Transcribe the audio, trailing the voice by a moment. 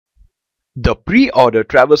The pre-order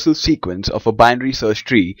traversal sequence of a binary search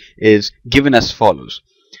tree is given as follows.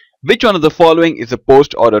 Which one of the following is a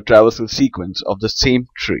post-order traversal sequence of the same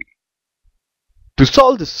tree? To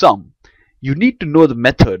solve this sum, you need to know the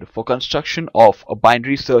method for construction of a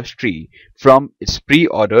binary search tree from its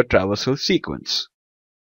pre-order traversal sequence.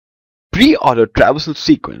 Pre-order traversal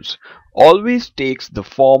sequence always takes the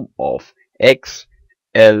form of X,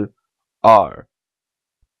 L, R,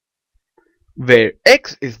 where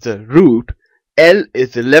X is the root, L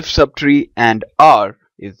is the left subtree, and R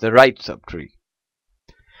is the right subtree.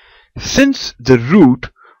 Since the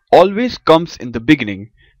root always comes in the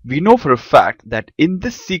beginning, we know for a fact that in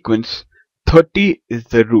this sequence 30 is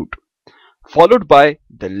the root, followed by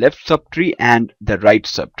the left subtree and the right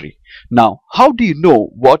subtree. Now, how do you know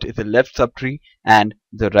what is the left subtree and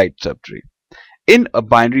the right subtree? In a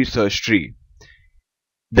binary search tree,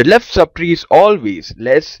 the left subtree is always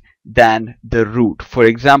less than the root. For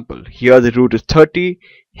example, here the root is 30,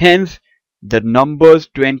 hence the numbers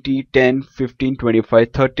 20, 10, 15, 25,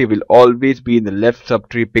 30 will always be in the left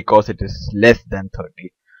subtree because it is less than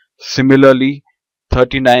 30. Similarly,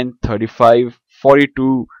 39, 35,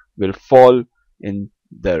 42 will fall in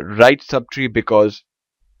the right subtree because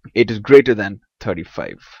it is greater than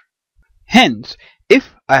 35. Hence,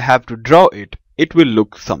 if I have to draw it, it will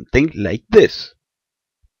look something like this.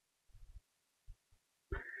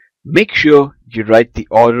 Make sure you write the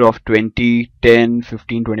order of 20, 10,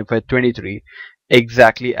 15, 25, 23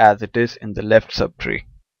 exactly as it is in the left subtree.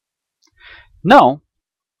 Now,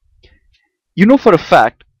 you know for a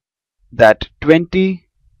fact that 20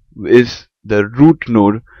 is the root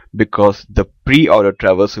node because the pre-order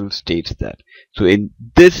traversal states that. So in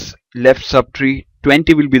this left subtree,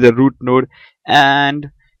 20 will be the root node,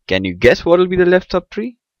 and can you guess what will be the left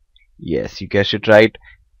subtree? Yes, you guessed it right.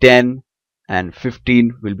 10 and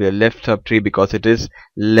 15 will be the left subtree because it is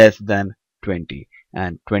less than 20,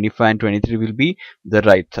 and 25 and 23 will be the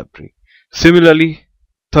right subtree. Similarly,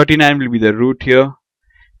 39 will be the root here,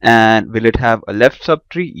 and will it have a left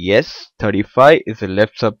subtree? Yes, 35 is the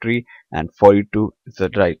left subtree and 42 is the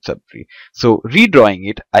right subtree. So redrawing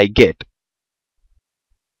it, I get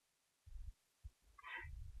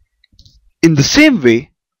in the same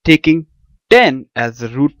way, taking 10 as the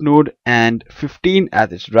root node and 15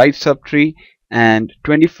 as its right subtree and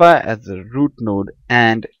 25 as the root node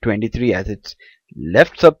and 23 as its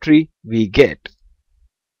left subtree, we get.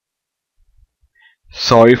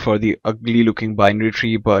 Sorry for the ugly looking binary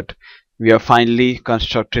tree, but we have finally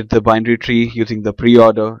constructed the binary tree using the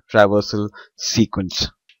pre-order traversal sequence.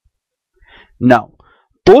 Now,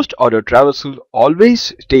 post-order traversal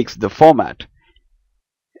always takes the format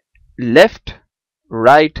left,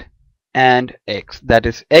 right, and X. That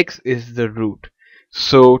is, X is the root.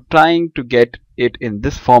 So trying to get it in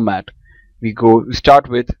this format, we start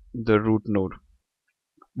with the root node.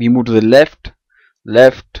 We move to the left,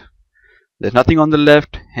 there's nothing on the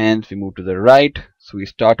left, hence we move to the right. So we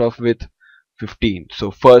start off with 15. So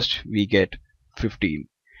first we get 15.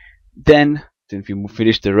 Then since we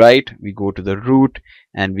finish the right, we go to the root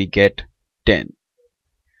and we get 10.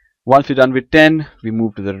 Once we're done with 10, we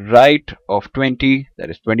move to the right of 20, that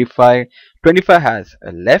is 25. 25 has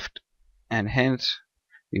a left, and hence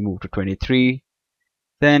we move to 23,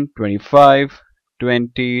 then 25,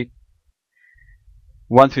 20.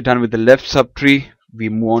 Once we're done with the left subtree, we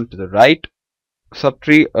move on to the right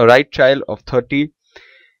subtree, a right child of 30,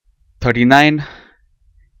 39,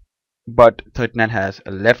 but 39 has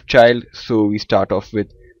a left child, so we start off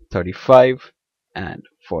with 35 and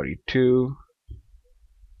 42.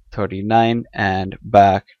 39 and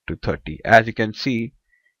back to 30. As you can see,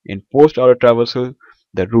 in post-order traversal,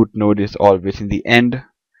 the root node is always in the end.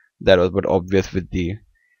 That was but obvious with the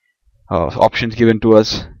options given to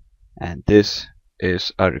us, and this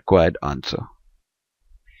is a required answer.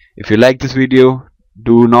 If you like this video,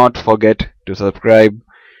 do not forget to subscribe.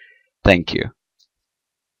 Thank you.